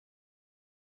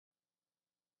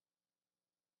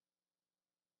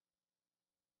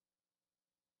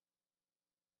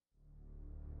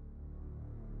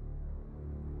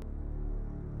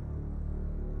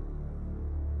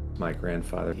My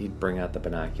grandfather, he'd bring out the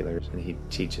binoculars and he'd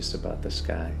teach us about the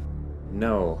sky.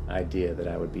 No idea that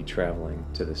I would be traveling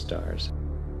to the stars.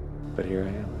 But here I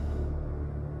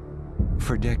am.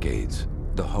 For decades,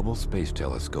 the Hubble Space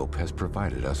Telescope has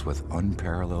provided us with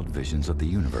unparalleled visions of the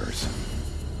universe.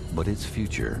 But its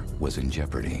future was in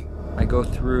jeopardy. I go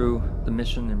through the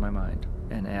mission in my mind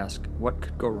and ask, what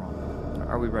could go wrong?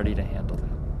 Are we ready to handle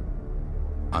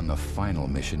that? On the final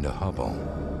mission to Hubble,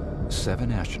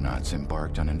 7 astronauts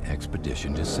embarked on an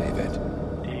expedition to save it.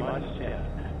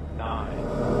 T-10, 9,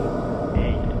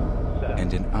 8, 7.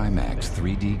 And an Imax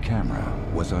 3D camera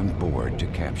was on board to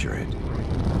capture it.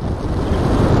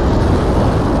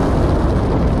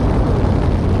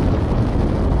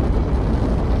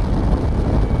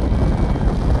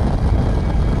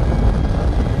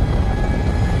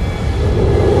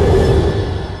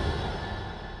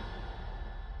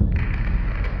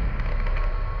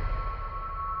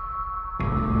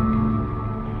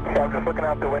 I'm just looking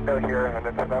out the window here, and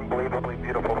it's an unbelievably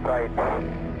beautiful sight.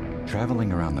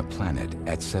 Traveling around the planet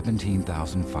at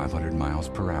 17,500 miles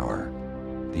per hour,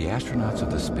 the astronauts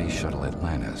of the Space Shuttle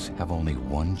Atlantis have only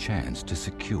one chance to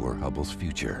secure Hubble's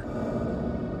future.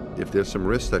 If there's some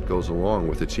risk that goes along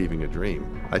with achieving a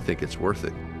dream, I think it's worth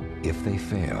it. If they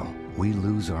fail, we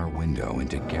lose our window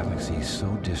into galaxies so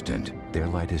distant, their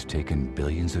light has taken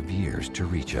billions of years to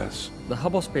reach us. The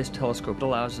Hubble Space Telescope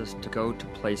allows us to go to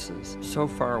places so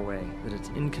far away that it's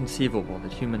inconceivable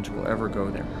that humans will ever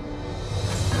go there.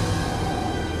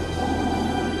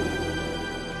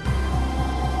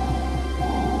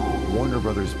 Warner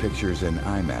Brothers Pictures and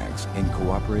Imax, in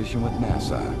cooperation with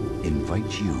NASA,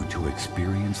 invite you to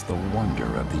experience the wonder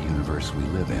of the universe we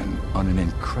live in on an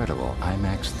incredible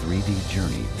IMAX 3D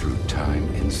journey through time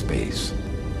and space.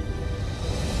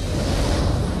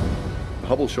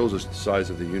 Hubble shows us the size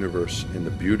of the universe and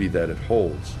the beauty that it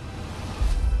holds.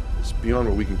 It's beyond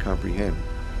what we can comprehend.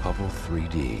 Hubble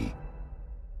 3D.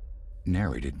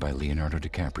 Narrated by Leonardo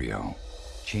DiCaprio.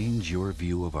 Change your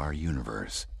view of our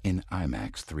universe in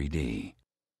IMAX 3D.